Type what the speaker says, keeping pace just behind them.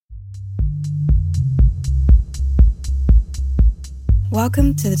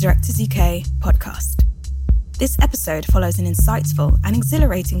Welcome to the Directors UK podcast. This episode follows an insightful and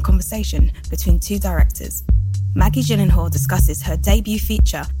exhilarating conversation between two directors. Maggie Gyllenhaal discusses her debut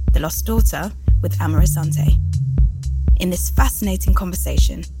feature, The Lost Daughter, with Amma Asante. In this fascinating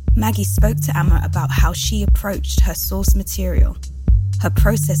conversation, Maggie spoke to Amma about how she approached her source material, her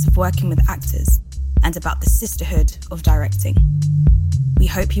process of working with actors, and about the sisterhood of directing. We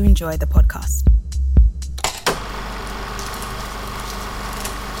hope you enjoy the podcast.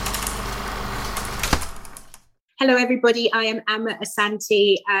 Hello, everybody. I am Amma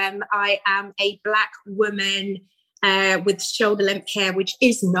Asante. I am a Black woman with shoulder-length hair, which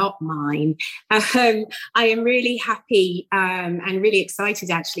is not mine. I am really happy and really excited,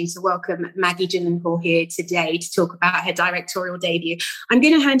 actually, to welcome Maggie Gyllenhaal here today to talk about her directorial debut. I'm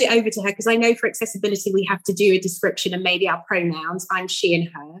going to hand it over to her because I know for accessibility we have to do a description and maybe our pronouns. I'm she and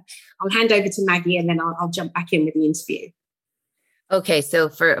her. I'll hand over to Maggie and then I'll jump back in with the interview. Okay, so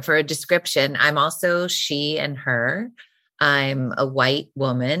for a description, I'm also she and her. I'm a white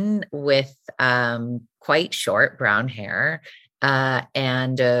woman with quite short brown hair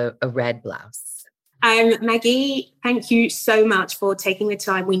and a red blouse. Maggie, thank you so much for taking the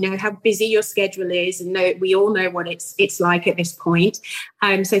time. We know how busy your schedule is and we all know what it's like at this point.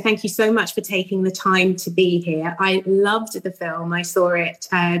 So thank you so much for taking the time to be here. I loved the film. I saw it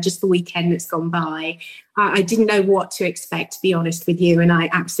just the weekend that's gone by. I didn't know what to expect, to be honest with you, and I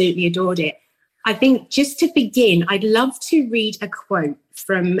absolutely adored it. I think just to begin, I'd love to read a quote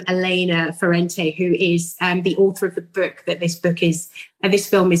from Elena Ferrante, who is the author of the book that this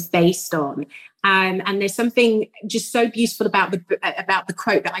film is based on. And there's something just so beautiful about the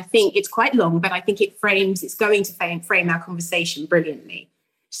quote that I think it's quite long, but I think it's going to frame our conversation brilliantly.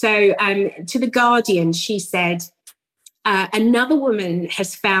 So to The Guardian, she said, another woman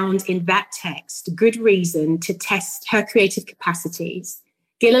has found in that text good reason to test her creative capacities.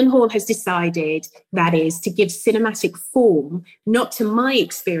 Gyllenhaal has decided, that is, to give cinematic form, not to my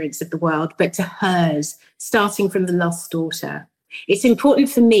experience of the world, but to hers, starting from The Lost Daughter. It's important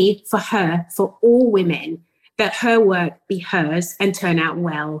for me, for her, for all women, that her work be hers and turn out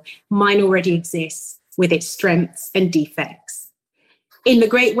well. Mine already exists with its strengths and defects. In the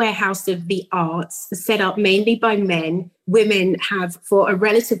great warehouse of the arts, set up mainly by men, women have, for a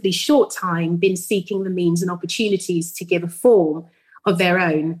relatively short time, been seeking the means and opportunities to give a form of their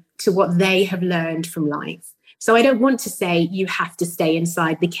own to what they have learned from life. So I don't want to say you have to stay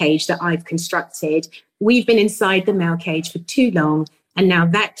inside the cage that I've constructed. We've been inside the male cage for too long, and now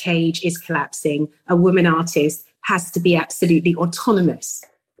that cage is collapsing. A woman artist has to be absolutely autonomous.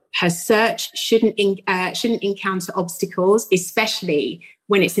 Her search shouldn't encounter obstacles, especially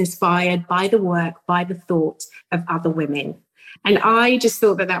when it's inspired by the work, by the thought of other women. And I just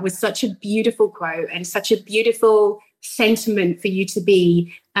thought that was such a beautiful quote and such a beautiful sentiment for you to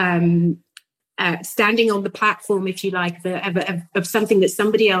be standing on the platform, if you like, of something that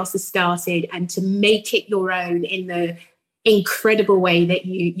somebody else has started and to make it your own in the incredible way that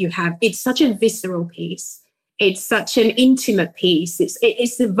you have. It's such a visceral piece. It's such an intimate piece.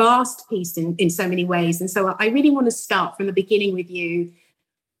 It's a vast piece in so many ways. And so I really want to start from the beginning with you.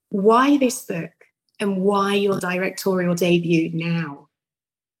 Why this book and why your directorial debut now?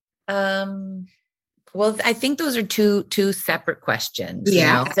 Well, I think those are two separate questions.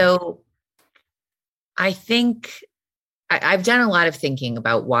 Yeah. You know? So I think I've done a lot of thinking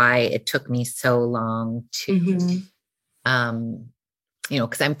about why it took me so long to,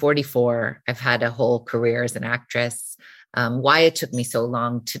 because I'm 44, I've had a whole career as an actress. Why it took me so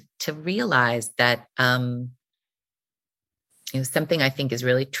long to realize that, something I think is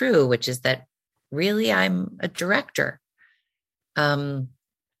really true, which is that really I'm a director.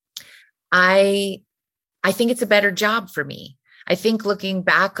 I think it's a better job for me. I think looking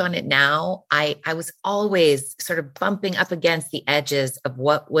back on it now, I was always sort of bumping up against the edges of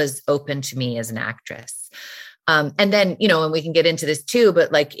what was open to me as an actress. And then, and we can get into this too,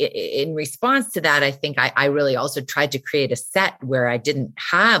 but like in response to that, I think I really also tried to create a set where I didn't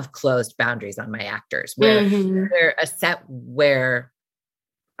have closed boundaries on my actors, where a set where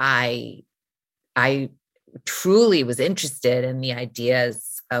I truly was interested in the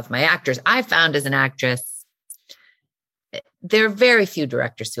ideas of my actors. I found as an actress, there are very few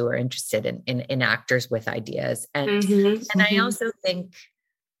directors who are interested in actors with ideas. And I also think,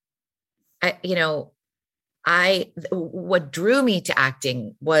 what drew me to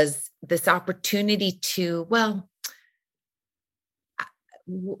acting was this opportunity to, I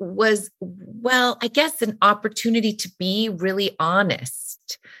guess an opportunity to be really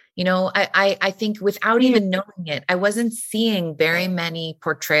honest. I think without even knowing it, I wasn't seeing very many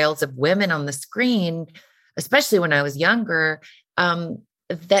portrayals of women on the screen especially when I was younger,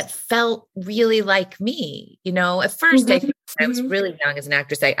 that felt really like me. At first, I think when I was really young as an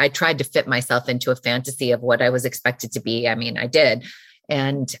actress, I tried to fit myself into a fantasy of what I was expected to be. I mean, I did.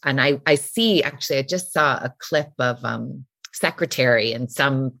 And I see, actually, I just saw a clip of Secretary and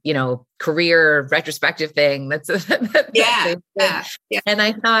some, career retrospective thing. Yeah. And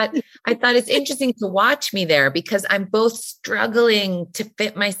I thought it's interesting to watch me there, because I'm both struggling to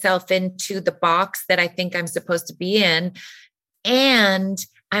fit myself into the box that I think I'm supposed to be in. And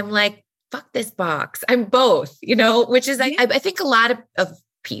I'm like, fuck this box. I'm both, which is, I think a lot of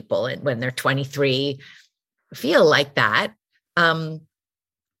people when they're 23 feel like that. And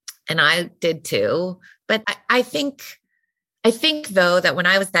I did too. But I think though, that when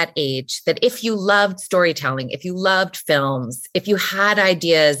I was that age, that if you loved storytelling, if you loved films, if you had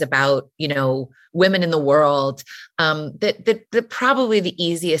ideas about, women in the world, that probably the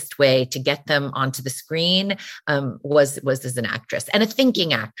easiest way to get them onto the screen was as an actress, and a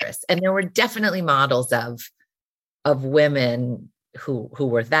thinking actress. And there were definitely models of women who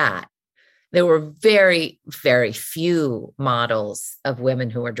were that. There were very, very few models of women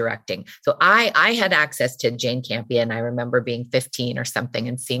who were directing. So I had access to Jane Campion. I remember being 15 or something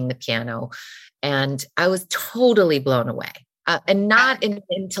and seeing The Piano. And I was totally blown away. And not in an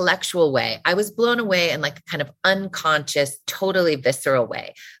intellectual way. I was blown away in like a kind of unconscious, totally visceral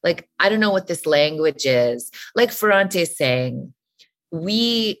way. Like, I don't know what this language is. Like Ferrante's saying,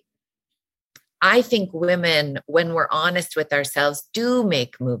 I think women, when we're honest with ourselves, do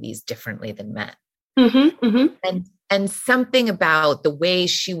make movies differently than men. And something about the way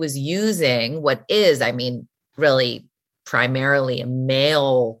she was using what is, I mean, really primarily a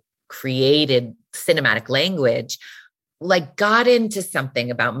male created cinematic language, like got into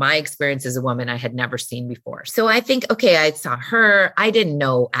something about my experience as a woman I had never seen before. So I think, okay, I saw her. I didn't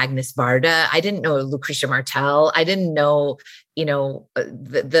know Agnes Varda. I didn't know Lucretia Martel. I didn't know,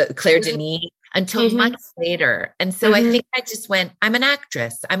 the Claire Denis until months later. And so I think I just went, I'm an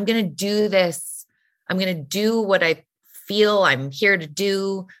actress. I'm going to do this. I'm going to do what I feel I'm here to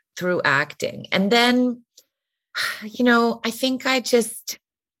do through acting. And then, I think I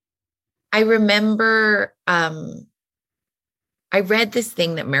remember, I read this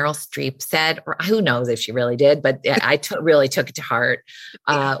thing that Meryl Streep said, or who knows if she really did, but I really took it to heart,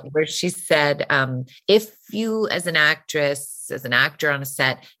 where she said, if you as an actress, as an actor on a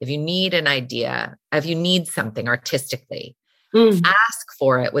set, if you need an idea, if you need something artistically, ask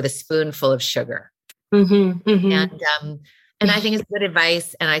for it with a spoonful of sugar. And I think it's good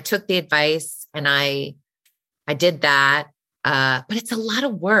advice. And I took the advice and I did that. But it's a lot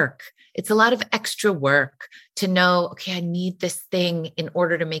of work. It's a lot of extra work to know, okay, I need this thing in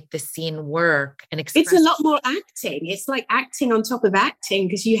order to make this scene work and express. It's a lot more acting. It's like acting on top of acting,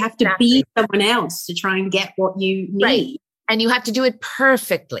 because you have to be someone else to try and get what you need. Right. And you have to do it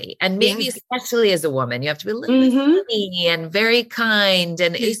perfectly. And maybe especially as a woman, you have to be a little bit funny and very kind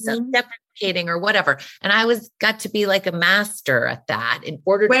and self-deprecating or whatever. And I got to be like a master at that in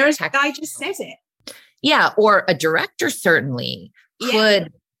order to Whereas the guy just says it. Yeah. Or a director certainly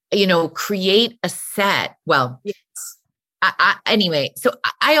could, create a set. Well, anyway, so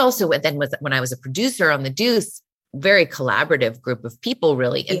I also then when I was a producer on The Deuce, very collaborative group of people,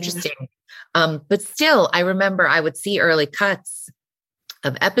 really interesting. But still, I remember I would see early cuts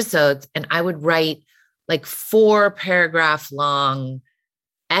of episodes and I would write like 4-paragraph long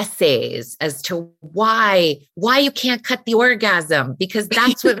essays as to why you can't cut the orgasm, because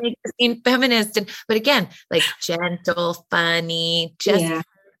that's what makes the scene feminist. But again, like gentle, funny, just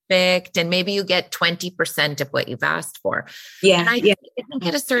perfect. And maybe you get 20% of what you've asked for. Yeah. And I think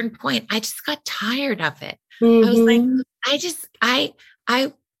at a certain point, I just got tired of it. I was like,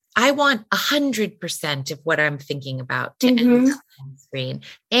 I want 100% of what I'm thinking about to end on the screen.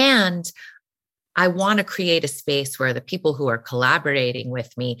 And I want to create a space where the people who are collaborating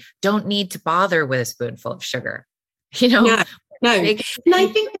with me don't need to bother with a spoonful of sugar, No. And I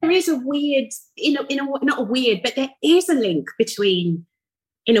think there is a weird, not a weird, but there is a link between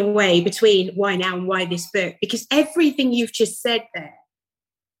Why Now and why this book, because everything you've just said there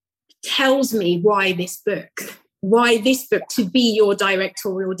tells me why this book to be your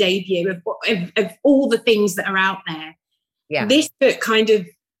directorial debut of all the things that are out there. Yeah. This book kind of,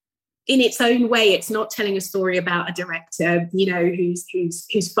 in its own way, it's not telling a story about a director,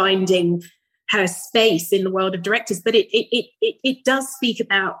 who's finding her space in the world of directors, but it does speak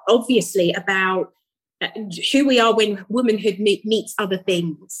about who we are when womanhood meets other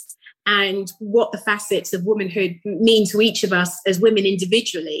things, and what the facets of womanhood mean to each of us as women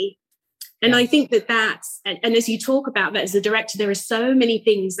individually. And I think that's, and as you talk about that as a director, there are so many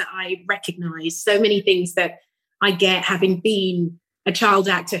things that I recognize, so many things that I get having been a child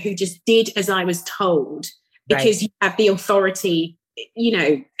actor who just did as I was told, because you have the authority,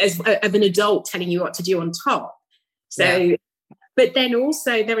 as of an adult telling you what to do on top. So, but then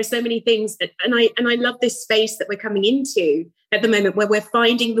also there are so many things and I love this space that we're coming into at the moment, where we're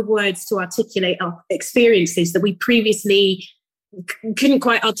finding the words to articulate our experiences that we previously couldn't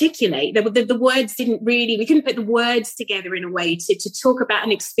quite articulate. The words we couldn't put the words together in a way to talk about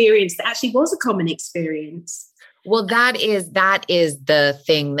an experience that actually was a common experience. Well, that is the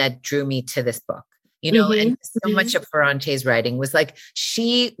thing that drew me to this book, and so much of Ferrante's writing was like,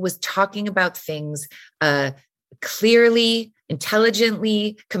 she was talking about things clearly,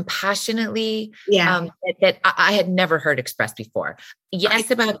 intelligently, compassionately, that I had never heard expressed before.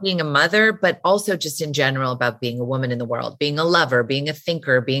 Yes, about being a mother, but also just in general about being a woman in the world, being a lover, being a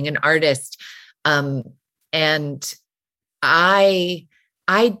thinker, being an artist. And I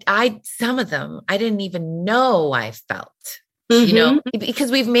some of them, I didn't even know I felt, because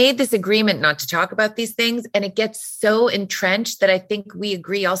we've made this agreement not to talk about these things, and it gets so entrenched that I think we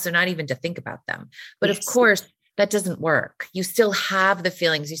agree also not even to think about them. But of course, that doesn't work. You still have the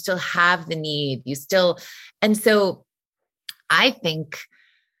feelings, you still have the need, and so I think,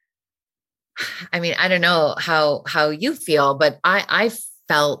 I don't know how you feel, but I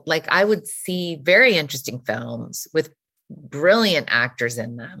felt like I would see very interesting films with brilliant actors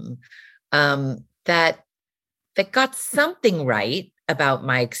in them, that got something right about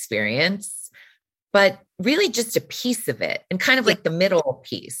my experience, but really just a piece of it, and kind of like the middle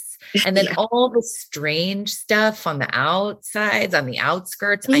piece. And then all the strange stuff on the outsides, on the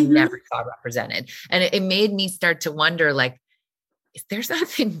outskirts, I never saw represented. And it made me start to wonder, like, is there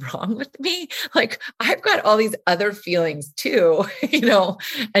something wrong with me? Like, I've got all these other feelings too,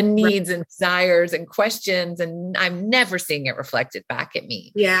 and needs and desires and questions, and I'm never seeing it reflected back at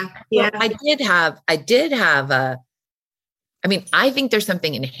me. Yeah. Well, I did have I think there's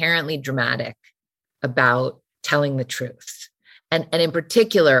something inherently dramatic about telling the truth. And in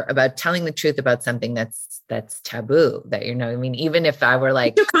particular about telling the truth about something that's taboo, that, even if I were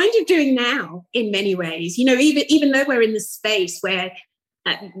like, you're kind of doing now in many ways, even though we're in the space where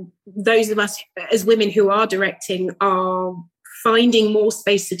those of us as women who are directing are finding more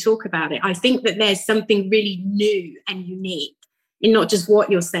space to talk about it. I think that there's something really new and unique in not just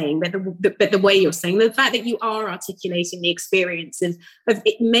what you're saying, but the way you're saying, the fact that you are articulating the experience of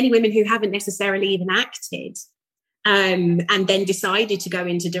many women who haven't necessarily even acted. And then decided to go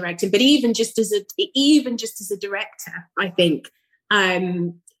into directing, but even just as a director, I think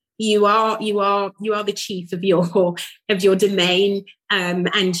you are the chief of your domain,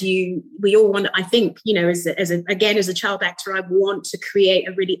 and we all want. I think as a child actor, I want to create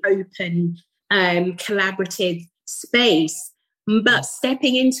a really open, collaborative space. But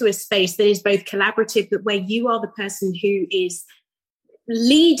stepping into a space that is both collaborative, but where you are the person who is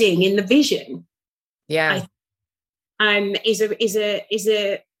leading in the vision,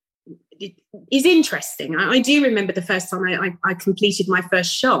 is interesting. I do remember the first time I completed my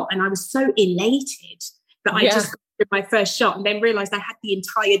first shot, and I was so elated that I just got through my first shot, and then realized I had the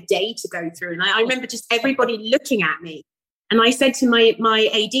entire day to go through. And I remember just everybody looking at me, and I said to my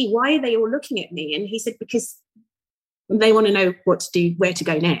AD, "Why are they all looking at me?" And he said, "Because they want to know what to do, where to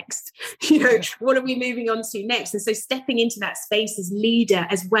go next. What are we moving on to next?" And so stepping into that space as leader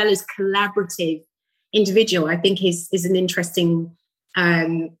as well as collaborative individual, I think is an interesting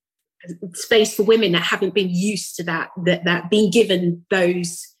space for women that haven't been used to that being given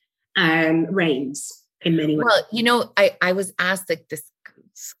those reins in many ways. Well, I was asked like this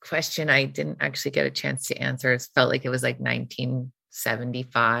question I didn't actually get a chance to answer. It felt like it was like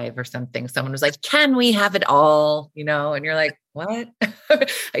 1975 or something. Someone was like, "Can we have it all?" And you're like, "What?"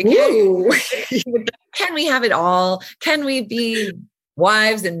 Can we have it all? Can we be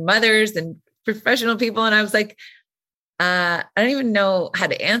wives and mothers and professional people? And I was like, I don't even know how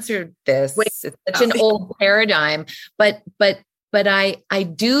to answer this. It's such an old paradigm, but I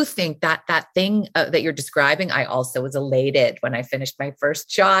do think that thing that you're describing, I also was elated when I finished my first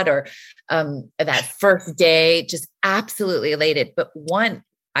shot, or that first day, just absolutely elated. But one,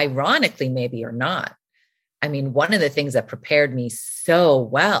 ironically, maybe or not, one of the things that prepared me so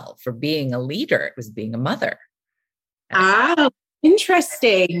well for being a leader was being a mother. Oh,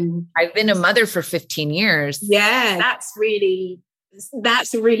 interesting. I've been a mother for 15 years. Yeah, and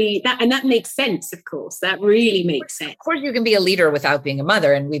that makes sense, of course. That really makes sense. Of course, you can be a leader without being a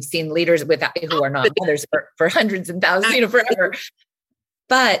mother. And we've seen leaders who are not mothers for hundreds and thousands, forever.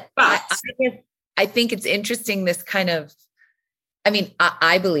 But I think it's interesting, this kind of,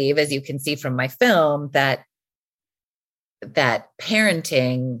 I believe, as you can see from my film, that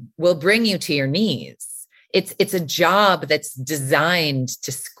parenting will bring you to your knees it's a job that's designed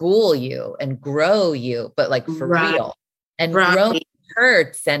to school you and grow you, but like for real. And growing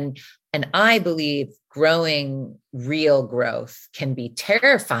hurts. And I believe growing real growth can be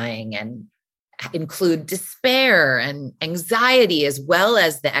terrifying and include despair and anxiety, as well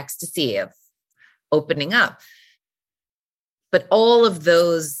as the ecstasy of opening up. But all of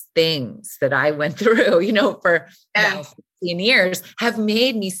those things that I went through, for now 15 years have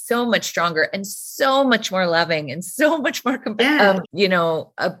made me so much stronger and so much more loving and so much more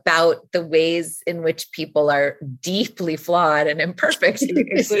about the ways in which people are deeply flawed and imperfect,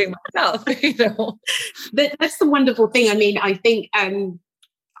 including myself. That's the wonderful thing. I mean, I think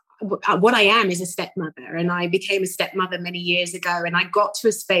what I am is a stepmother, and I became a stepmother many years ago, and I got to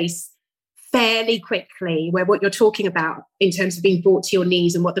a space fairly quickly where what you're talking about in terms of being brought to your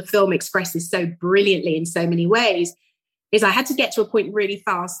knees and what the film expresses so brilliantly in so many ways is I had to get to a point really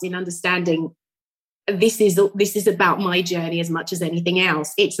fast in understanding this is about my journey as much as anything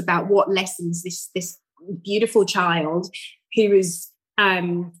else. It's about what lessons this beautiful child who is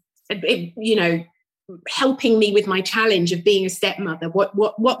helping me with my challenge of being a stepmother,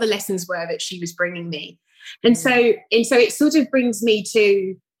 what the lessons were that she was bringing me. And so it sort of brings me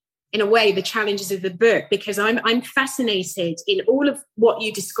to, in a way, the challenges of the book, because I'm fascinated in all of what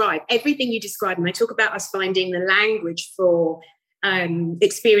you describe, everything you describe. And I talk about us finding the language for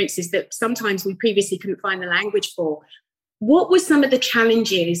experiences that sometimes we previously couldn't find the language for. What were some of the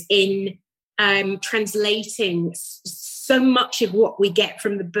challenges in translating so much of what we get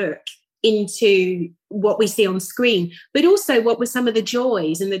from the book into what we see on screen? But also, what were some of the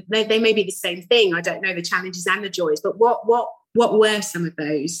joys? And they may be the same thing. I don't know the challenges and the joys, but what were some of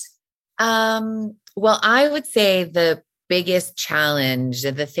those? Well, I would say the biggest challenge,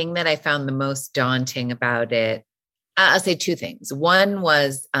 the thing that I found the most daunting about it, I'll say two things. One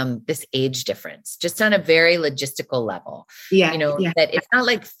was this age difference, just on a very logistical level. That it's not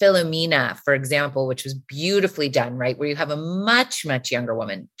like Philomena, for example, which was beautifully done, right? Where you have a much, much younger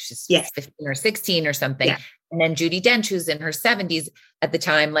woman, she's 15 or 16 or something. Yeah. And then Judi Dench, who's in her 70s at the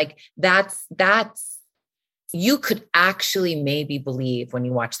time, like that's you could actually maybe believe when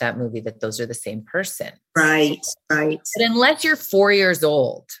you watch that movie that those are the same person. Right. But unless you're 4 years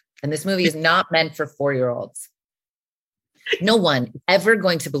old, and this movie is not meant for 4-year-olds, no one is ever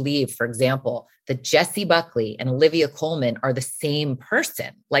going to believe, for example, that Jessie Buckley and Olivia Colman are the same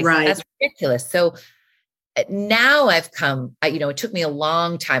person. Like, that's ridiculous. So now I've come, it took me a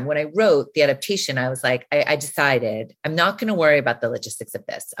long time. When I wrote the adaptation, I was like, I decided I'm not going to worry about the logistics of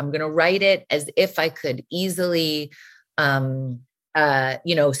this. I'm going to write it as if I could easily,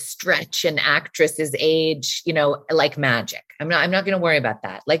 stretch an actress's age, like magic. I'm not going to worry about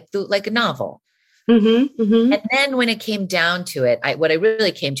that. Like a novel. Mm-hmm, mm-hmm. And then when it came down to it, what I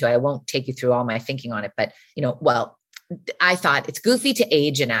really came to, I won't take you through all my thinking on it, but I thought it's goofy to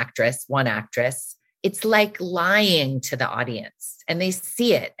age one actress. It's like lying to the audience, and they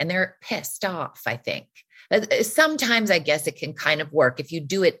see it and they're pissed off, I think. Sometimes I guess it can kind of work if you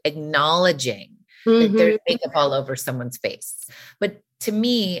do it acknowledging that there's makeup all over someone's face. But to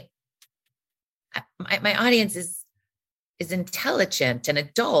me, my audience is intelligent and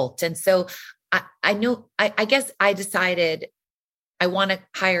adult. And so I guess I decided I want to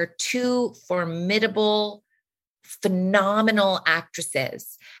hire two formidable, phenomenal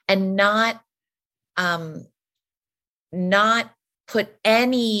actresses and not put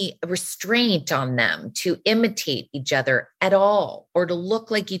any restraint on them to imitate each other at all or to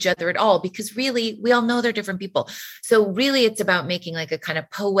look like each other at all, because really we all know they're different people. So really it's about making like a kind of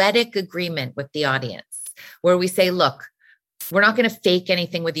poetic agreement with the audience where we say, look, we're not going to fake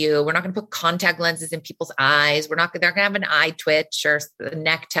anything with you. We're not going to put contact lenses in people's eyes. They're going to have an eye twitch or a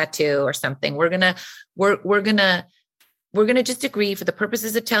neck tattoo or something. We're going to just agree for the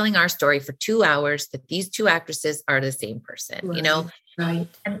purposes of telling our story for 2 hours that these two actresses are the same person, Right.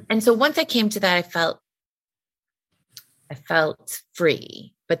 And so once I came to that, I felt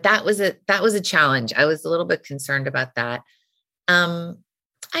free, but that was a challenge. I was a little bit concerned about that.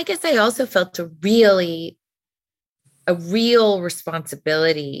 I guess I also felt a real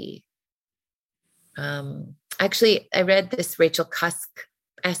responsibility. Actually, I read this Rachel Cusk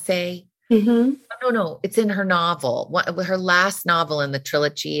essay. Mm-hmm. No, it's in her novel, her last novel in the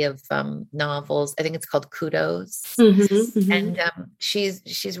trilogy of novels. I think it's called Kudos. Mm-hmm, mm-hmm. And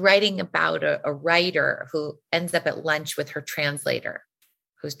she's writing about a writer who ends up at lunch with her translator,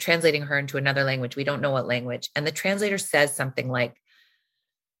 who's translating her into another language. We don't know what language. And the translator says something like,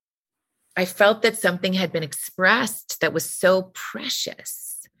 I felt that something had been expressed that was so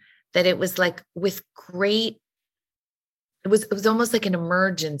precious that it was like with great, it was almost like an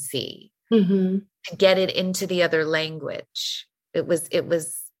emergency. to get it into the other language. It was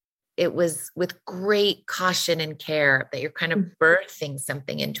with great caution and care that you're kind of birthing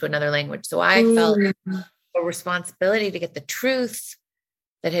something into another language. So I felt a responsibility to get the truth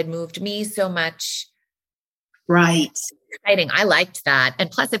that had moved me so much. Right. Exciting. I liked that. And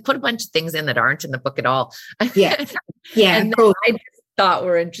plus I put a bunch of things in that aren't in the book at all. Yeah. Yeah. And cool. I just thought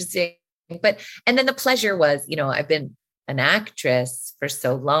were interesting. And then the pleasure was, I've been an actress for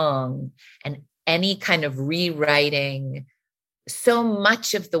so long, and any kind of rewriting, so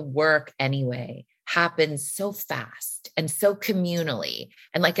much of the work anyway happens so fast and so communally.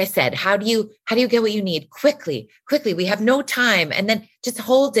 And like I said, how do you get what you need quickly? We have no time, and then just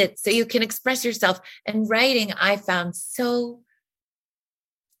hold it so you can express yourself. And writing, I found so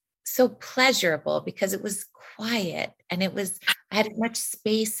pleasurable because it was quiet, and I had as much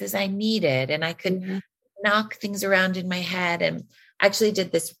space as I needed, and I could knock things around in my head. And I actually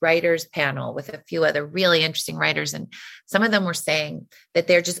did this writers panel with a few other really interesting writers. And some of them were saying that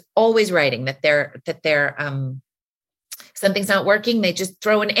they're just always writing, that they're something's not working. They just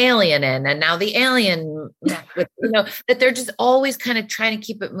throw an alien in, and now the alien, that they're just always kind of trying to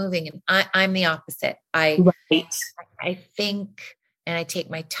keep it moving. And I'm the opposite. I think, and I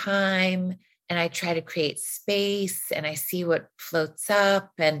take my time, and I try to create space, and I see what floats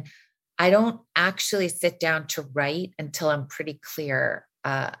up. And I don't actually sit down to write until I'm pretty clear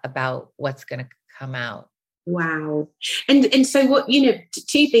about what's going to come out. Wow. And so what,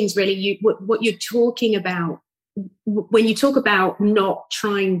 two things really, what you're talking about, when you talk about not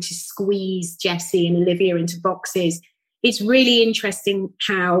trying to squeeze Jessie and Olivia into boxes, it's really interesting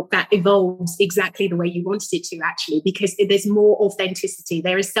how that evolves exactly the way you wanted it to, actually, because there's more authenticity.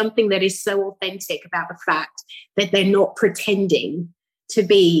 There is something that is so authentic about the fact that they're not pretending to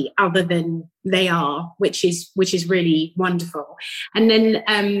be other than they are, which is really wonderful. And then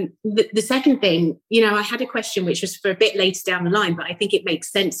the second thing, I had a question which was for a bit later down the line, but I think it makes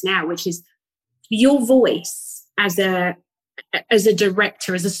sense now, which is your voice as a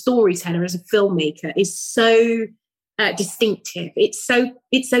director, as a storyteller, as a filmmaker is so distinctive. It's so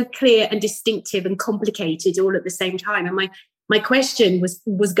clear and distinctive and complicated all at the same time. And my question was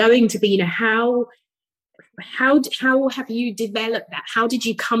going to be, how have you developed that? How did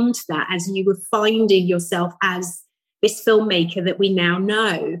you come to that as you were finding yourself as this filmmaker that we now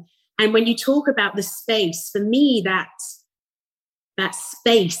know? And when you talk about the space, for me, that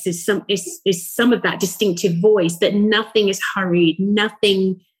space is some of that distinctive voice, that nothing is hurried,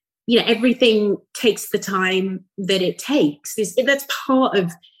 nothing, everything takes the time that it takes. That's part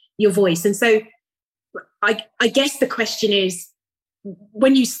of your voice. And so I guess the question is,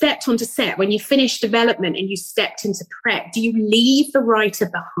 when you stepped onto set, when you finished development and you stepped into prep, do you leave the writer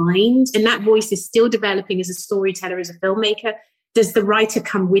behind? And that voice is still developing as a storyteller, as a filmmaker. Does the writer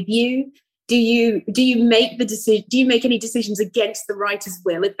come with you? Do you make the decision? Do you make any decisions against the writer's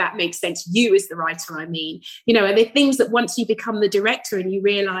will, if that makes sense? You as the writer, I mean. Are there things that once you become the director and you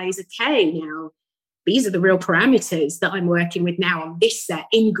realize, okay, now these are the real parameters that I'm working with now on this set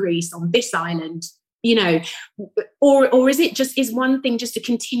in Greece, on this island, or is one thing just a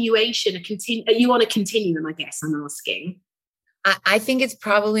continuation? Are you on a continuum, I guess I'm asking? I think it's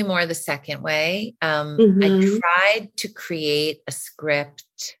probably more the second way. I tried to create a script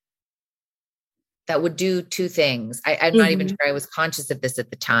that would do two things. I'm not even sure I was conscious of this at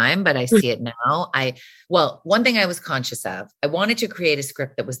the time, but I see it now. One thing I was conscious of, I wanted to create a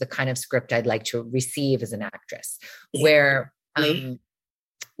script that was the kind of script I'd like to receive as an actress, where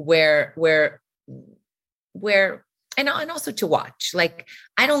and also to watch. Like,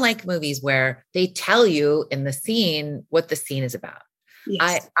 I don't like movies where they tell you in the scene what the scene is about.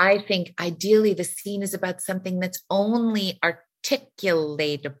 Yes. I think ideally the scene is about something that's only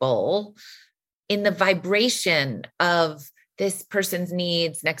articulatable in the vibration of this person's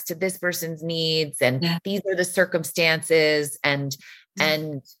needs next to this person's needs. And these are the circumstances. And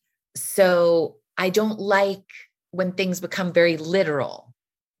so I don't like when things become very literal.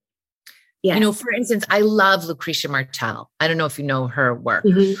 Yeah. For instance, I love Lucretia Martel. I don't know if you know her work.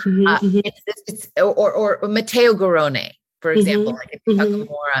 Or Matteo Garrone, for example, like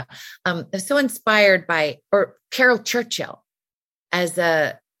Gamora. I'm so inspired by, or Carol Churchill as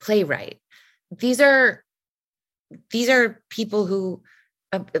a playwright. These are people who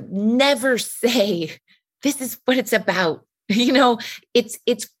never say, this is what it's about. It's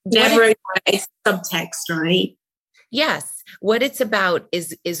never a subtext, right? Yes. What it's about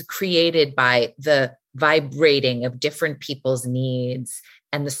is created by the vibrating of different people's needs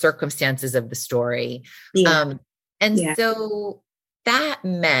and the circumstances of the story. So that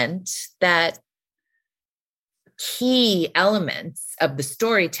meant that key elements of the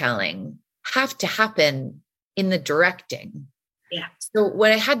storytelling have to happen in the directing. Yeah. So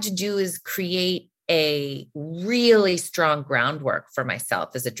what I had to do is create a really strong groundwork for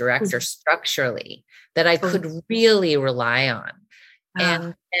myself as a director structurally that I could really rely on.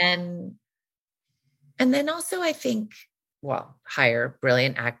 And then also I think, well, hire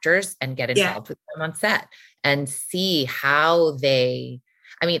brilliant actors and get involved with them on set and see how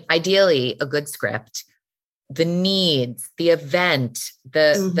ideally a good script, the needs, the event,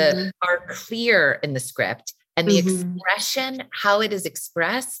 the are clear in the script, and the expression, how it is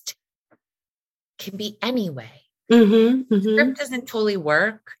expressed, can be anyway. The script doesn't totally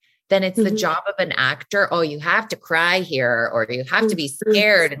work, then it's the job of an actor. Oh, you have to cry here, or you have to be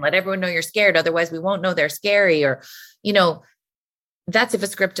scared and let everyone know you're scared. Otherwise we won't know they're scary. Or, that's if a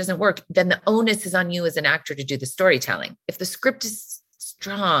script doesn't work, then the onus is on you as an actor to do the storytelling. If the script is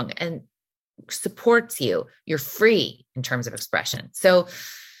strong and supports you, you're free in terms of expression. So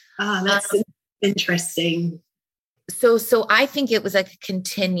that's interesting. So I think it was like a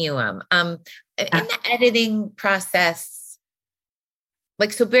continuum. In the editing process,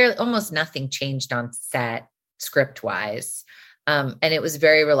 barely, almost nothing changed on set script wise. And it was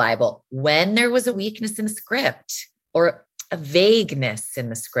very reliable. When there was a weakness in the script or a vagueness in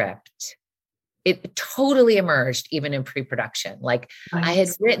the script, it totally emerged even in pre-production. I had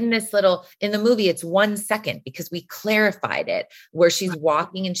written this in the movie, it's 1 second because we clarified it, where she's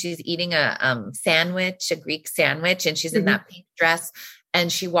walking and she's eating a sandwich, a Greek sandwich, and she's in that pink dress,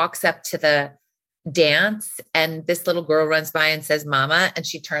 and she walks up to the dance and this little girl runs by and says, "Mama," and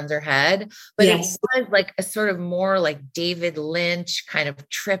she turns her head. But it was like a sort of more like David Lynch kind of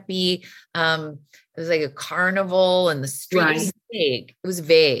trippy. It was like a carnival in the street. It was vague. It was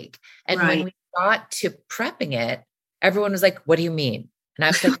vague. And when we got to prepping it, everyone was like, "What do you mean?" And I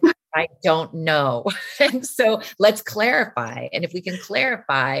was like, "I don't know." And so let's clarify. And if we can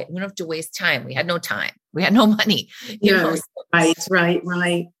clarify, we don't have to waste time. We had no time. We had no money. Right.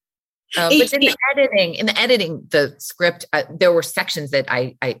 But in the editing, the script, there were sections that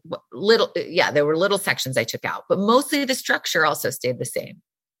there were little sections I took out, but mostly the structure also stayed the same.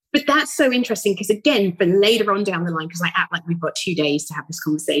 But that's so interesting because, again, for later on down the line, because I act like we've got 2 days to have this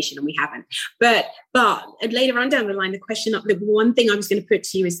conversation and we haven't. But later on down the line, the one thing I was going to put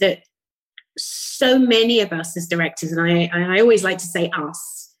to you is that so many of us as directors, and I always like to say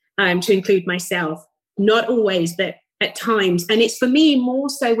us, to include myself, not always, but at times, and it's for me more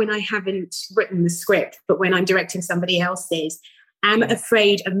so when I haven't written the script, but when I'm directing somebody else's, I'm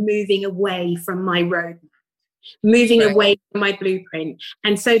afraid of moving away from my roadmap, moving away from my blueprint.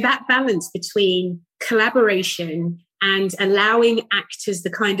 And so that balance between collaboration and allowing actors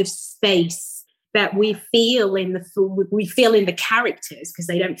the kind of space that we feel in the characters, because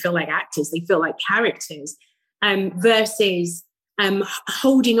they don't feel like actors, they feel like characters, versus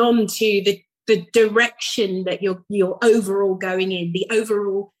holding on to the direction that you're overall going in, the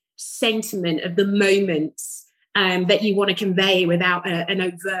overall sentiment of the moments that you want to convey without an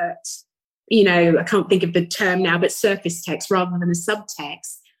overt, I can't think of the term now, but surface text rather than a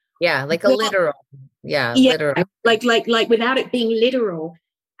subtext. Yeah, like a literal. Yeah, literal. Like without it being literal.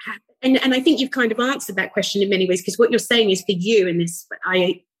 And I think you've kind of answered that question in many ways, because what you're saying is for you in this,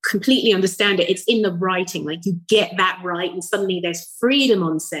 I completely understand it. It's in the writing, like you get that right, and suddenly there's freedom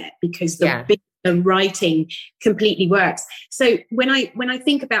on set because the writing completely works. So when I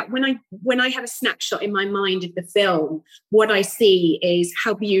think about when I have a snapshot in my mind of the film, what I see is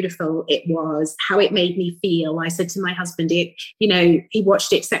how beautiful it was, how it made me feel. I said to my husband, he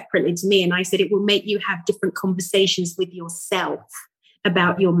watched it separately to me, and I said it will make you have different conversations with yourself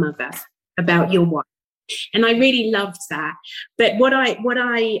about your mother, about your wife. And I really loved that. But what I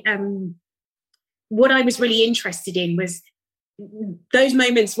was really interested in was those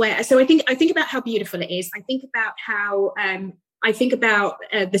moments where, so I think about how beautiful it is. I think about how,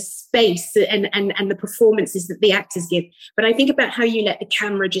 the space and the performances that the actors give. But I think about how you let the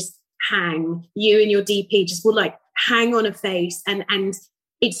camera just hang, you and your DP just will like hang on a face. And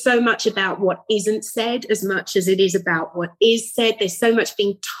it's so much about what isn't said as much as it is about what is said. There's so much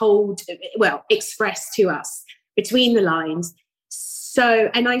being told, expressed to us between the lines.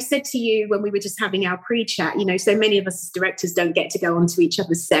 So, and I said to you when we were just having our pre-chat, so many of us as directors don't get to go onto each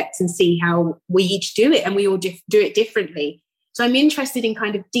other's sets and see how we each do it, and we all do it differently. So I'm interested in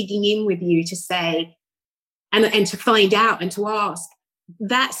kind of digging in with you to say, and to find out and to ask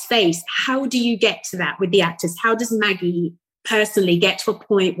that space, how do you get to that with the actors? How does Maggie personally get to a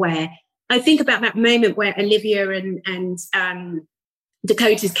point where, I think about that moment where Olivia and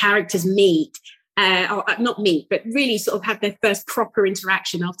Dakota's characters meet, or not meet, but really sort of have their first proper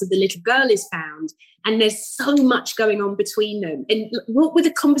interaction after the little girl is found. And there's so much going on between them. And what were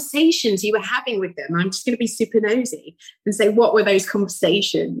the conversations you were having with them? I'm just going to be super nosy and say, what were those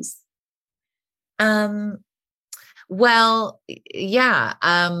conversations? Well, yeah.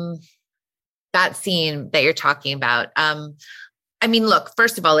 That scene that you're talking about. I mean, look,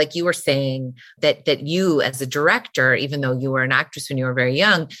 first of all, like you were saying that you as a director, even though you were an actress when you were very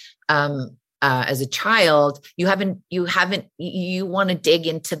young, as a child, you want to dig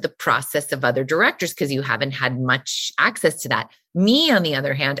into the process of other directors because you haven't had much access to that. Me, on the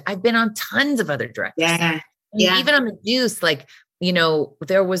other hand, I've been on tons of other directors. Yeah. Even on The Deuce, like,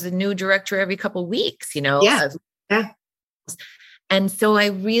 there was a new director every couple of weeks, Yeah. And so I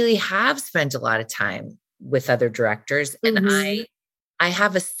really have spent a lot of time with other directors, and I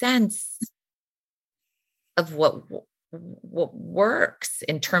have a sense of what works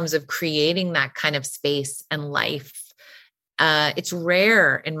in terms of creating that kind of space and life. It's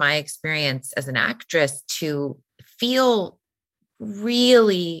rare in my experience as an actress to feel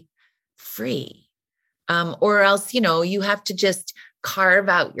really free, or else, you have to just carve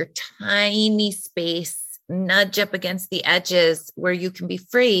out your tiny space, nudge up against the edges where you can be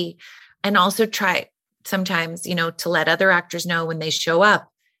free, and also try sometimes, to let other actors know when they show up,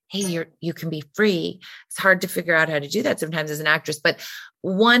 hey, you can be free. It's hard to figure out how to do that sometimes as an actress. But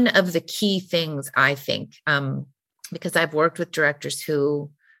one of the key things, I think, because I've worked with directors who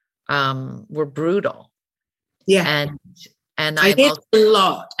were brutal. Yeah. And I hear this a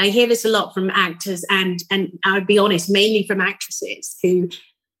lot. I hear this a lot from actors and I'll be honest, mainly from actresses who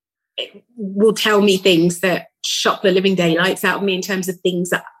will tell me things that shock the living daylights out of me in terms of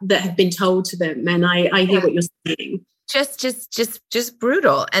things that have been told to them. And I hear what you're saying. Just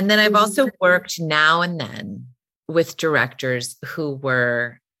brutal. And then I've also worked now and then with directors who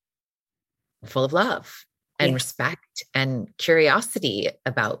were full of love and respect and curiosity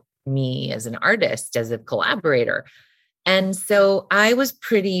about me as an artist, as a collaborator. And so I was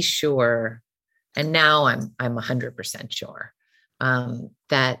pretty sure, and now I'm 100% sure,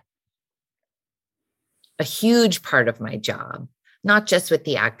 that a huge part of my job, not just with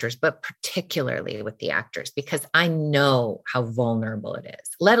the actors, but particularly with the actors, because I know how vulnerable it is,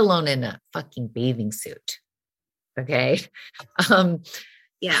 let alone in a fucking bathing suit. Okay.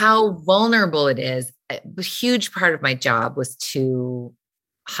 How vulnerable it is. A huge part of my job was to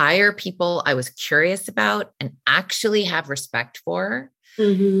hire people I was curious about and actually have respect for,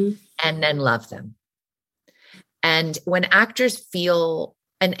 and then love them. And when actors feel,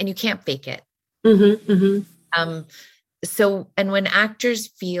 and you can't fake it. And when actors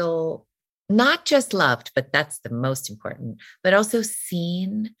feel not just loved, but that's the most important, but also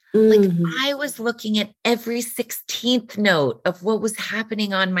seen, like I was looking at every 16th note of what was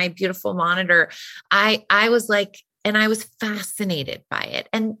happening on my beautiful monitor. I was like, and I was fascinated by it.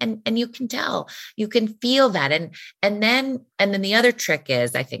 And you can tell, you can feel that. And then the other trick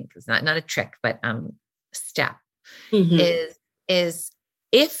is, I think it's not a trick, but step is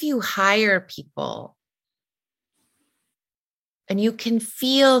if you hire people and you can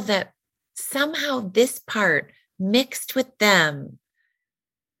feel that somehow this part mixed with them,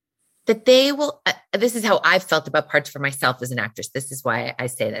 that they will, this is how I've felt about parts for myself as an actress. This is why I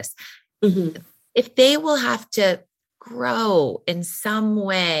say this. If they will have to grow in some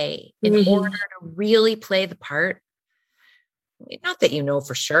way in order to really play the part, not that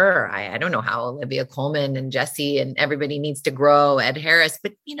for sure. I don't know how Olivia Colman and Jesse and everybody needs to grow, Ed Harris,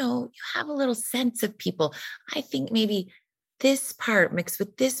 but you have a little sense of people. I think maybe this part mixed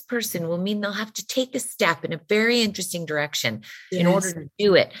with this person will mean they'll have to take a step in a very interesting direction in order to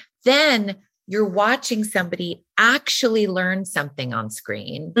do it. Then you're watching somebody actually learn something on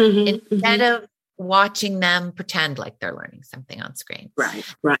screen instead of watching them pretend like they're learning something on screen. Right.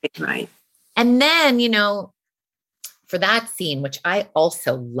 And then, for that scene, which I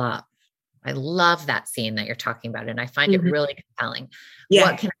also love, I love that scene that you're talking about. And I find it really compelling.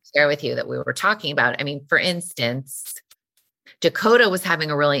 What can I share with you that we were talking about? I mean, for instance, Dakota was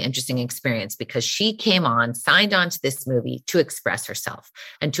having a really interesting experience because she signed on to this movie to express herself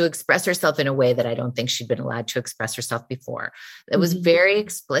and to express herself in a way that I don't think she'd been allowed to express herself before. It was very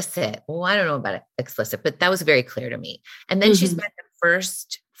explicit. Well, I don't know about explicit, but that was very clear to me. And then she spent the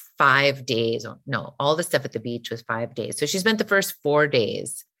first 5 days, all the stuff at the beach was 5 days. So she spent the first 4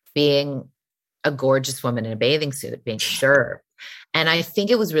 days being a gorgeous woman in a bathing suit, being observed. And I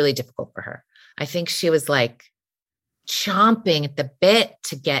think it was really difficult for her. I think she was like chomping at the bit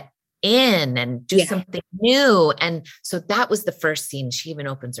to get in and do something new. And so that was the first scene. She even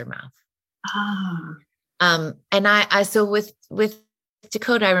opens her mouth. And so with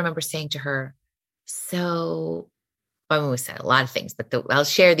Dakota, I remember saying to her, So, I mean, we said a lot of things, but I'll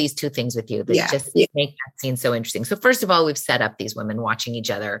share these two things with you that just make that scene so interesting. So first of all, we've set up these women watching each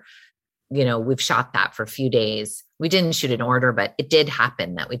other. You know, we've shot that for a few days. We didn't shoot in order, but it did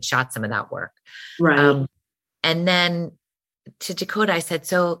happen that we'd shot some of that work. Right. And then to Dakota, I said,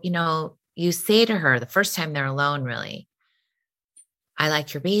 so, you know, you say to her the first time they're alone, really, I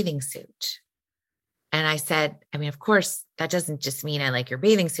like your bathing suit. And I said, I mean, of course, that doesn't just mean I like your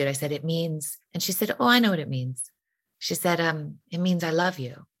bathing suit. I said, it means, and she said, oh, I know what it means. She said, it means I love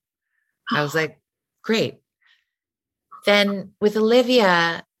you. I was like, great. Then with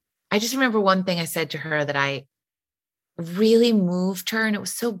Olivia, I just remember one thing I said to her that I really moved her. And it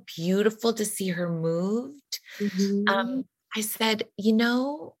was so beautiful to see her moved. Mm-hmm. I said, you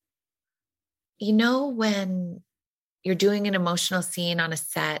know, when you're doing an emotional scene on a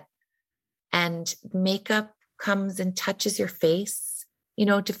set and makeup comes and touches your face, you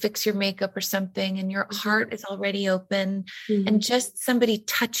know, to fix your makeup or something, and your heart is already open, and just somebody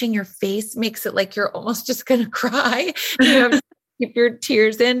touching your face makes it like you're almost just going to cry. You know, keep your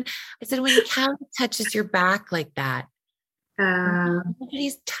tears in. I said, when Callie touches your back like that,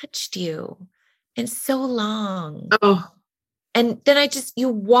 nobody's touched you in so long. Oh. And then I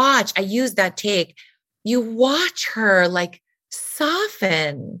use that take. You watch her like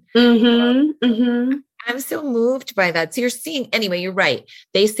soften. I'm so moved by that. So you're seeing, anyway, you're right.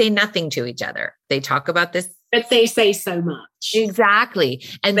 They say nothing to each other. They talk about this. But they say so much. Exactly.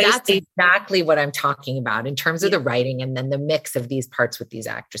 And that's exactly what I'm talking about in terms of the writing and then the mix of these parts with these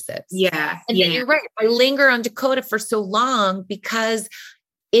actresses. Yeah. And then you're right. I linger on Dakota for so long because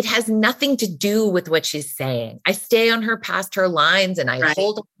it has nothing to do with what she's saying. I stay on her past her lines and I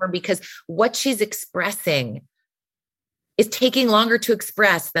hold on her because what she's expressing is taking longer to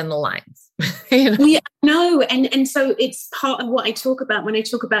express than the lines. You know? No. And so it's part of what I talk about when I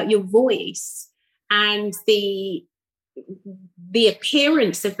talk about your voice and the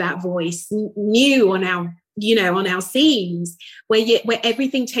appearance of that voice new on our scenes where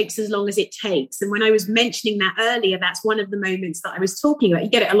everything takes as long as it takes. And when I was mentioning that earlier, that's one of the moments that I was talking about. You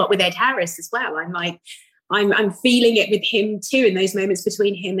get it a lot with Ed Harris as well. I'm feeling it with him too, in those moments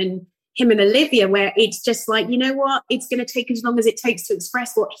between him and Olivia, where it's just like, you know what, it's going to take as long as it takes to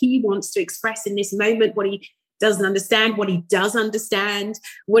express what he wants to express in this moment, what he doesn't understand, what he does understand,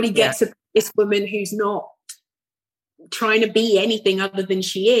 what he gets of this woman who's not trying to be anything other than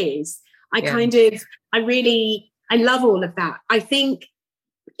she is. I love all of that. I think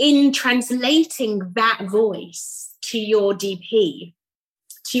in translating that voice to your DP,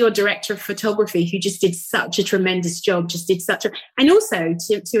 to your director of photography, who just did such a tremendous job, and also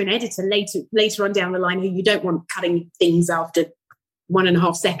to an editor later on down the line, who you don't want cutting things after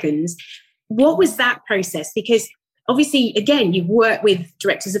 1.5 seconds. What was that process? Because obviously, again, you've worked with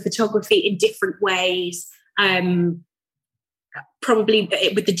directors of photography in different ways. Probably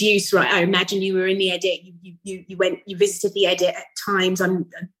with the Deuce, right? I imagine you were in the edit. You visited the edit at times. I know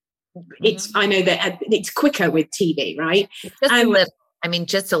that it's quicker with TV, right? Just a little. I mean,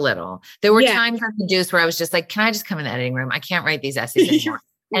 just a little. There were times on the Deuce where I was just like, can I just come in the editing room? I can't write these essays anymore.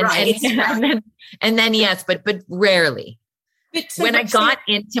 And then yes, but rarely. When I got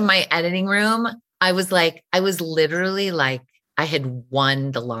into my editing room, I was literally like, I had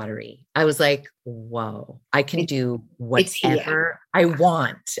won the lottery. I was like, whoa, I can do whatever I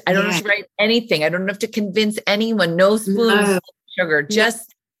want. I don't have to write anything. I don't have to convince anyone. No spoons, no sugar,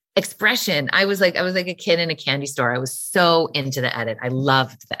 just expression. I was like a kid in a candy store. I was so into the edit. I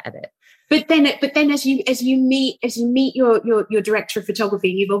loved the edit. But then as you meet your director of photography,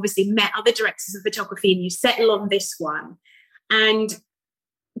 and you've obviously met other directors of photography, and you settle on this one, and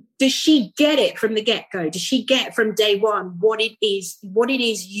does she get it from the get-go? Does she get from day one what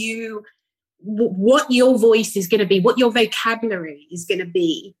your voice is going to be, what your vocabulary is going to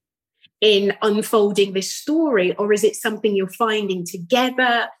be in unfolding this story? Or is it something you're finding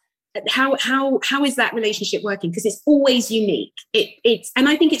together? How is that relationship working? Because it's always unique. And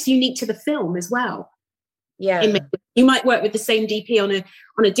I think it's unique to the film as well. Yeah. You might work with the same DP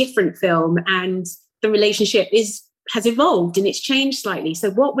on a different film, and the relationship has evolved and it's changed slightly.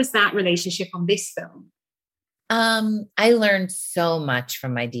 So what was that relationship on this film? I learned so much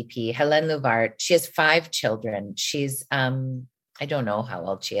from my DP, Helene Louvart. She has 5 children. She's, I don't know how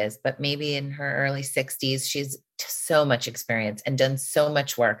old she is, but maybe in her early 60s. She's so much experience and done so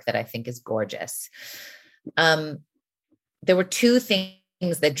much work that I think is gorgeous. There were 2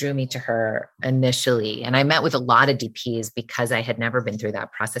 things that drew me to her initially. And I met with a lot of DPs because I had never been through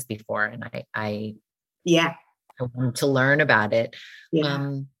that process before. And I wanted to learn about it.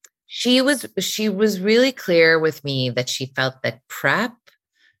 Yeah. She was really clear with me that she felt that prep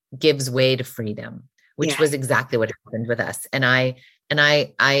gives way to freedom, which was exactly what happened with us. And I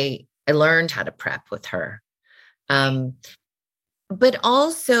learned how to prep with her. But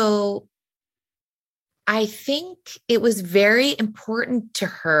also, I think it was very important to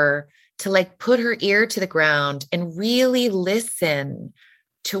her to like put her ear to the ground and really listen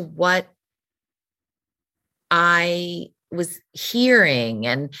to what I was hearing.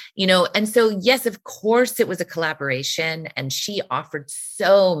 And, and so, yes, of course it was a collaboration, and she offered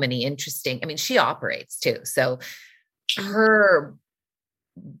so many she operates too. So her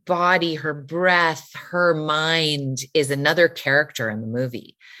body, her breath, her mind is another character in the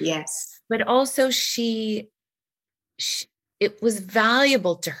movie. Yes. But also it was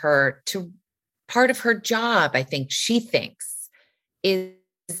valuable to her to part of her job, I think she thinks, is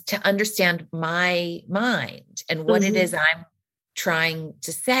to understand my mind and what it is I'm trying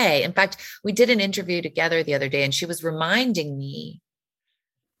to say. In fact, we did an interview together the other day, and she was reminding me,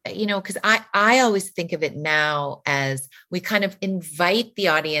 because I always think of it now as we kind of invite the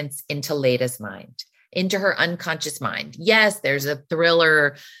audience into Leda's mind, into her unconscious mind. Yes, there's a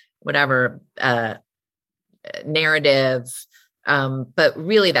thriller, whatever, narrative. But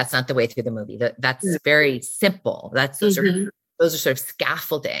really that's not the way through the movie. That's very simple. Those are sort of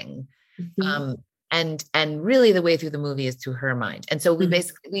scaffolding. And really the way through the movie is through her mind. And so we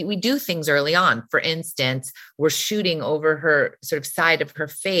basically, we do things early on. For instance, we're shooting over her sort of side of her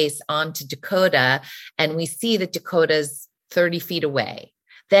face onto Dakota, and we see that Dakota's 30 feet away.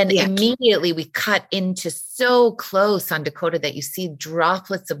 Then immediately we cut into so close on Dakota that you see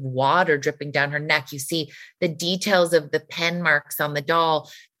droplets of water dripping down her neck. You see the details of the pen marks on the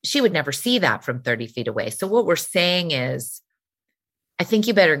doll. She would never see that from 30 feet away. So what we're saying is, I think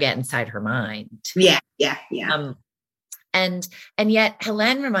you better get inside her mind. Yeah. And yet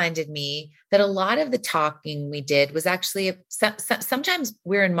Helene reminded me that a lot of the talking we did was actually, sometimes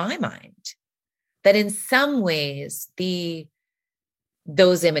we're in my mind, that in some ways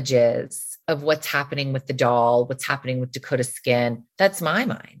those images of what's happening with the doll, what's happening with Dakota's skin, that's my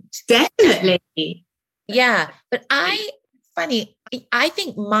mind. Definitely. Yeah. But I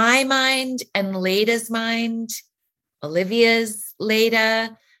think my mind and Leda's mind, Olivia's,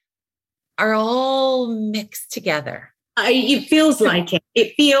 Leda, are all mixed together. It feels like it.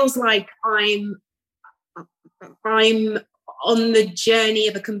 It feels like I'm on the journey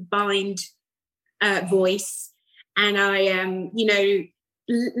of a combined voice, and I am,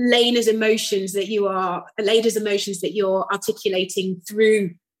 Leda's emotions that you're articulating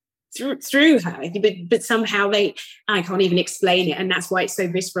through her, but somehow I can't even explain it, and that's why it's so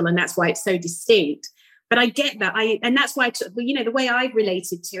visceral, and that's why it's so distinct. But I get that. And that's why, the way I've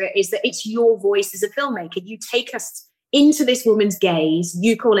related to it is that it's your voice as a filmmaker. You take us into this woman's gaze.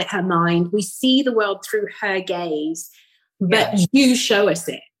 You call it her mind. We see the world through her gaze, but you show us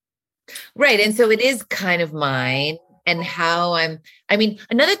it. Right. And so it is kind of mine, and how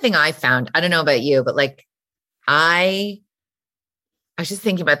another thing I found, I don't know about you, but like I was just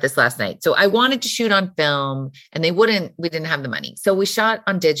thinking about this last night. So I wanted to shoot on film, and we didn't have the money. So we shot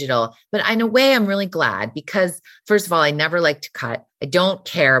on digital, but in a way I'm really glad, because first of all, I never like to cut. I don't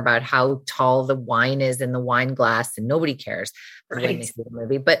care about how tall the wine is in the wine glass, and nobody cares when they see the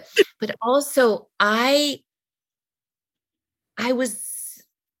movie. But also I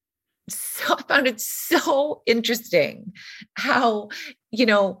found it so interesting how,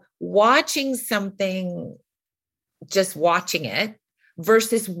 watching something, just watching it,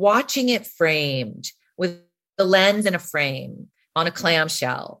 versus watching it framed with the lens and a frame on a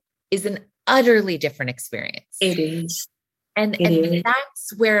clamshell is an utterly different experience. It is. And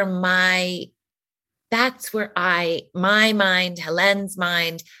that's where my mind, Helene's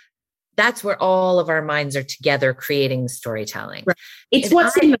mind, that's where all of our minds are together creating storytelling. Right. It's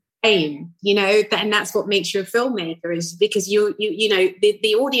what's in the frame, and that's what makes you a filmmaker, is because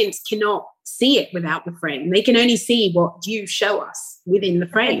the audience cannot see it without the frame. They can only see what you show us within the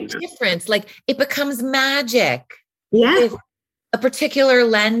frame. The difference, like it becomes magic. Yeah. With a particular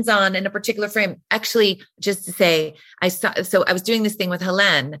lens on and a particular frame. Actually, just to say, I was doing this thing with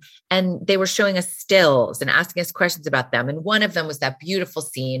Helene, and they were showing us stills and asking us questions about them. And one of them was that beautiful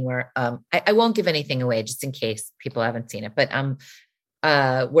scene where I won't give anything away just in case people haven't seen it, but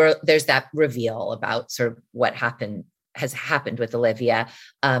where there's that reveal about sort of what has happened with Olivia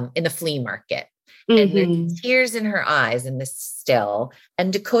in the flea market. And there's tears in her eyes in this still,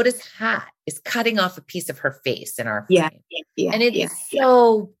 and Dakota's hat is cutting off a piece of her face in our frame. And it is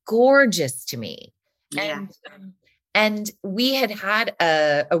so gorgeous to me. And we had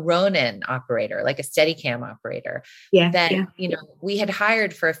a Ronin operator, like a Steadicam operator that, we had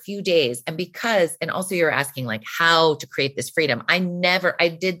hired for a few days. And also you're asking like how to create this freedom. I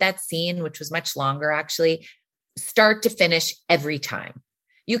did that scene, which was much longer actually, start to finish every time.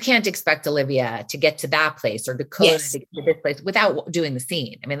 You can't expect Olivia to get to that place or Dakota to get to this place without doing the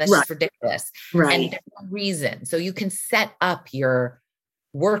scene. I mean, that's just ridiculous. Right. And there's no reason. So you can set up your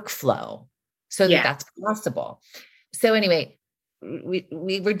workflow so that that's possible. So anyway,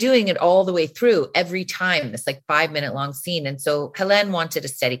 we were doing it all the way through every time, this like 5-minute long scene. And so Hélène wanted a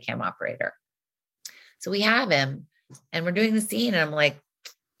Steadicam operator. So we have him and we're doing the scene and I'm like,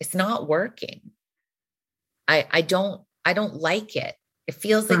 it's not working. I don't like it. It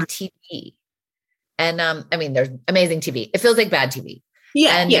feels like TV. And I mean, there's amazing TV. It feels like bad TV.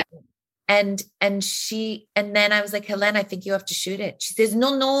 Yeah. And then I was like, Hélène, I think you have to shoot it. She says,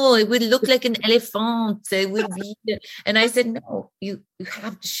 no, it would look like an elephant. It would be. And I said, no, you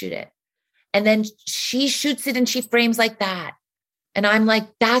have to shoot it. And then she shoots it and she frames like that. And I'm like,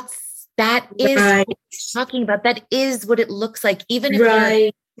 that is what you're talking about. That is what it looks like. Even if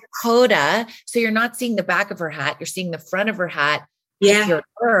you're Dakota, so you're not seeing the back of her hat, you're seeing the front of her hat. Yeah. You're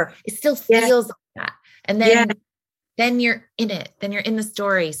her. It still feels like that. And then you're in it. Then you're in the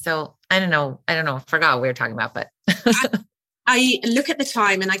story. So I don't know. I forgot what we were talking about, but I look at the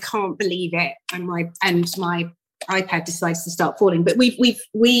time and I can't believe it. And my iPad decides to start falling. But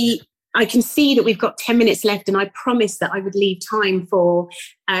I can see that we've got 10 minutes left, and I promised that I would leave time for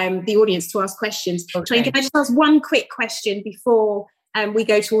the audience to ask questions. Okay. So can I just ask one quick question before we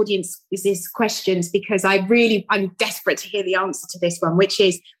go to audience's questions, because I'm desperate to hear the answer to this one, which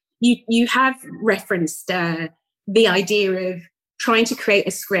is you have referenced the idea of trying to create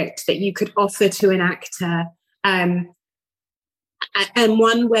a script that you could offer to an actor, and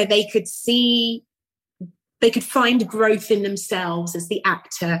one where they could find growth in themselves as the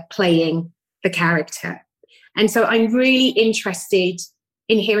actor playing the character. And so I'm really interested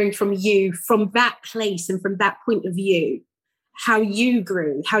in hearing from you from that place and from that point of view, how you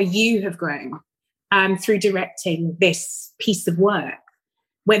grew, how you have grown through directing this piece of work,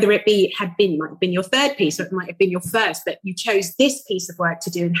 whether it might have been your third piece or it might have been your first, but you chose this piece of work to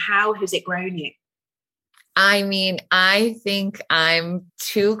do, and how has it grown you? I mean, I think I'm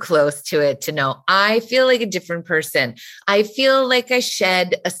too close to it to know. I feel like a different person. I feel like I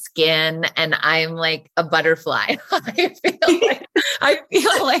shed a skin and I'm like a butterfly. I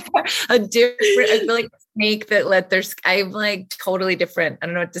feel like a different, I feel like a snake that let their, I'm like totally different. I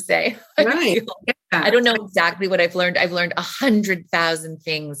don't know what to say. Right. I don't know exactly what I've learned. I've learned 100,000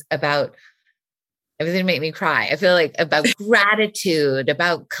 things about everything made me cry. I feel like about gratitude,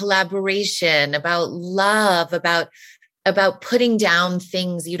 about collaboration, about love, about putting down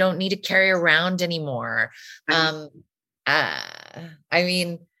things you don't need to carry around anymore. I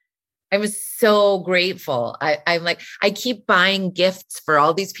mean, I was so grateful. I'm like, I keep buying gifts for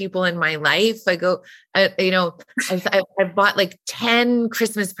all these people in my life. I go, I've bought like 10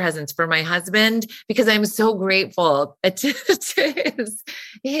 Christmas presents for my husband because I'm so grateful to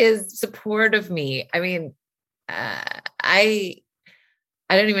his support of me. I mean, I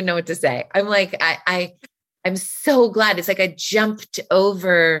don't even know what to say. I'm like, I'm so glad. It's like I jumped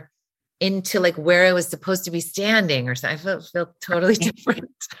over into like where I was supposed to be standing or something. I feel totally different.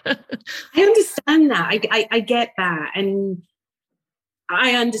 I understand that. I get that. And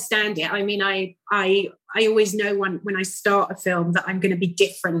I understand it. I mean, I always know when I start a film that I'm going to be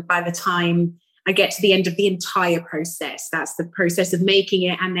different by the time I get to the end of the entire process. That's the process of making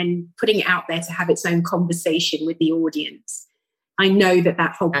it and then putting it out there to have its own conversation with the audience. I know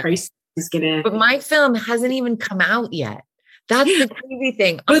that whole process is going to... But my film hasn't even come out yet. That's the crazy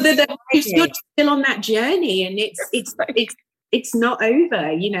thing. But you're still on that journey, and it's not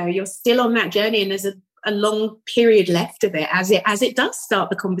over. You know, you're still on that journey, and there's a long period left of it as it does start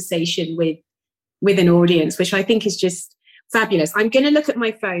the conversation with an audience, which I think is just fabulous. I'm going to look at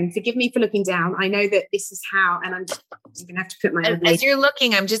my phone. Forgive me for looking down. I know that this is how, and I'm going to have to put my. As you're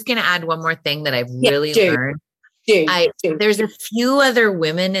looking, I'm just going to add one more thing that I've really learned. There's a few other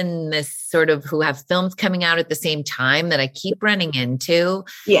women in this sort of who have films coming out at the same time that I keep running into.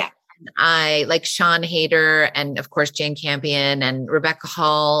 Yeah. I like Sian Heder and of course Jane Campion and Rebecca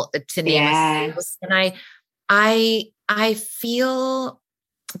Hall to name a few. And I feel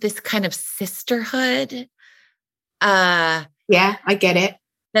this kind of sisterhood. Yeah, I get it.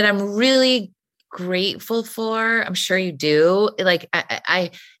 That I'm really grateful for. I'm sure you do. Like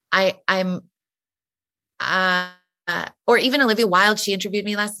I'm or even Olivia Wilde, she interviewed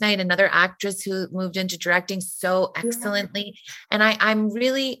me last night, another actress who moved into directing so excellently. And I'm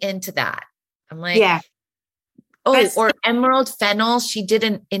really into that. I'm like, Or Emerald Fennell. She did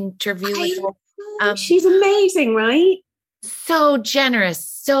an interview with her. She's amazing, right? So generous,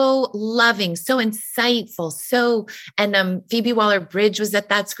 so loving, so insightful, and Phoebe Waller-Bridge was at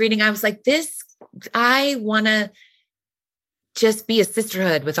that screening. I was like, I want to just be a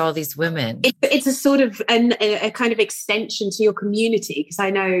sisterhood with all these women. It's a sort of a kind of extension to your community, because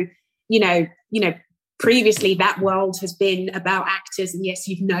I know, previously that world has been about actors, and yes,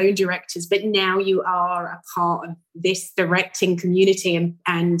 you've known directors, but now you are a part of this directing community,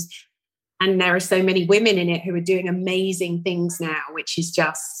 and there are so many women in it who are doing amazing things now, which is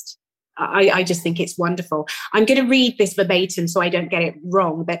just, I just think it's wonderful. I'm going to read this verbatim so I don't get it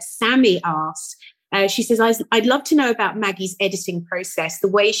wrong, but Sammy asked, she says, I'd love to know about Maggie's editing process. The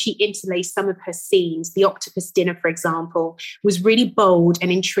way she interlaced some of her scenes, the octopus dinner, for example, was really bold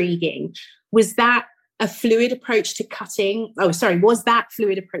and intriguing. Was that fluid approach to cutting always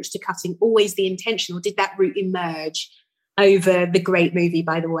the intention, or did that route emerge over the great movie,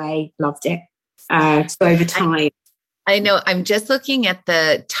 by the way? Loved it. So over time. I know. I'm just looking at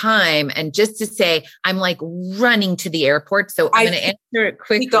the time, and just to say, I'm like running to the airport. So I'm going to answer it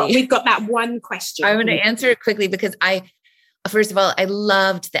quickly. We've got that one question. I'm going to answer it quickly because first of all, I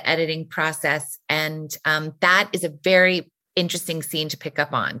loved the editing process. And that is a very interesting scene to pick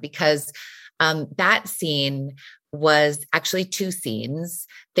up on, because that scene was actually two scenes.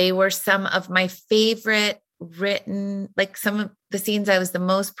 They were some of my favorite written, like some of the scenes I was the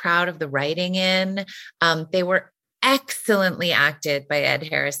most proud of the writing in. They were excellently acted by Ed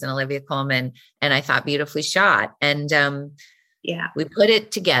Harris and Olivia Colman, and I thought beautifully shot. And we put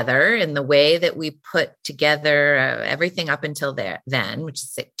it together in the way that we put together everything up until then, which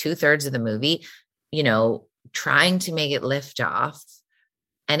is like 2/3 of the movie, trying to make it lift off.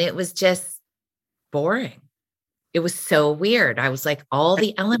 And it was just boring. It was so weird. I was like, all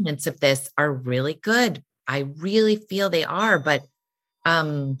the elements of this are really good. I really feel they are, but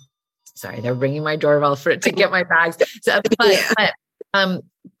sorry, they're ringing my doorbell to get my bags. So,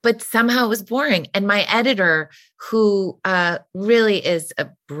 but somehow it was boring. And my editor, who really is a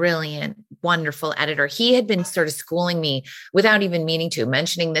brilliant, wonderful editor, he had been sort of schooling me without even meaning to,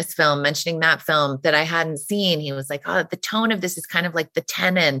 mentioning this film, mentioning that film that I hadn't seen. He was like, oh, the tone of this is kind of like The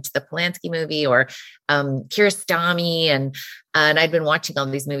Tenant, the Polanski movie, or Kiarostami. And I'd been watching all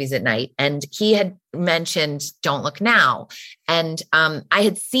these movies at night, and he had mentioned Don't Look Now. And I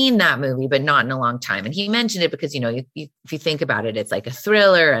had seen that movie, but not in a long time. And he mentioned it because, if you think about it, it's like a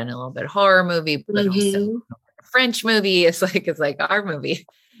thriller and a little bit horror movie, but also a French movie. It's like our movie,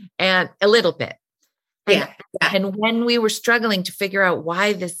 and a little bit. And when we were struggling to figure out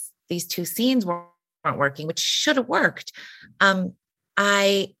why these two scenes weren't working, which should have worked,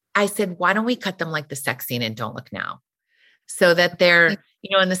 I said, why don't we cut them like the sex scene in Don't Look Now? So that they're,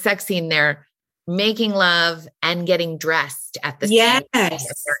 in the sex scene, they're making love and getting dressed at the same time.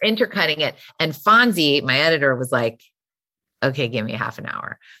 They're intercutting it. And Fonzie, my editor, was like, okay, give me half an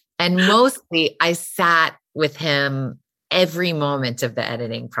hour. And mostly I sat with him every moment of the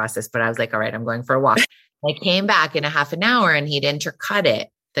editing process, but I was like, all right, I'm going for a walk. I came back in a half an hour, and he'd intercut it,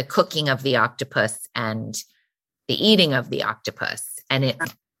 the cooking of the octopus and the eating of the octopus. And it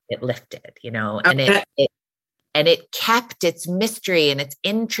lifted, and it kept its mystery and its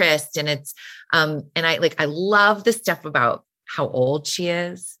interest, and its, and I love the stuff about how old she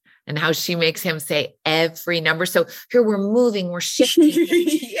is and how she makes him say every number. So here we're moving, we're shifting.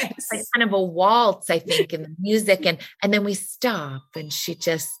 It's like kind of a waltz, I think, in the music. And then we stop, and she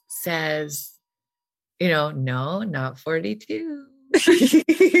just says, no, not 42.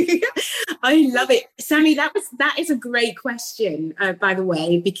 I love it. Sammy, that is a great question, by the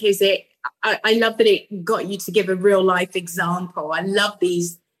way, because I love that it got you to give a real life example. I love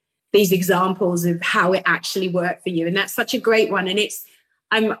these examples of how it actually worked for you. And that's such a great one. And it's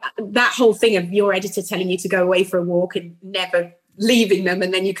that whole thing of your editor telling you to go away for a walk and never leaving them,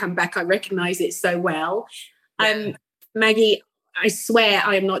 and then you come back. I recognize it so well. Maggie, I swear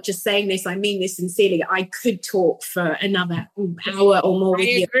I am not just saying this, I mean this sincerely. I could talk for another hour or more with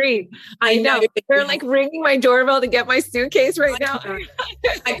you. I agree. I know. They're like ringing my doorbell to get my suitcase right now.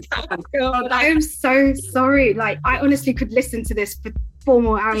 I am so sorry. Like, I honestly could listen to this for 4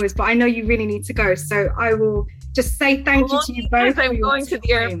 more hours, but I know you really need to go. So I will just say thank you to you both. I'm going to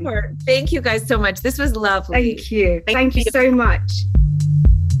the airport. Thank you guys so much. This was lovely. Thank you. Thank you so much.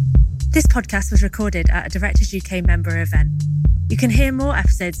 This podcast was recorded at a Directors UK member event. You can hear more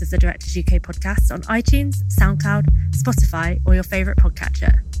episodes of the Directors UK podcast on iTunes, SoundCloud, Spotify, or your favourite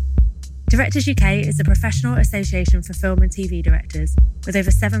podcatcher. Directors UK is a professional association for film and TV directors with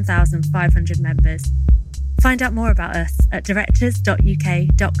over 7,500 members. Find out more about us at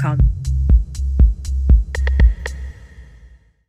directors.uk.com.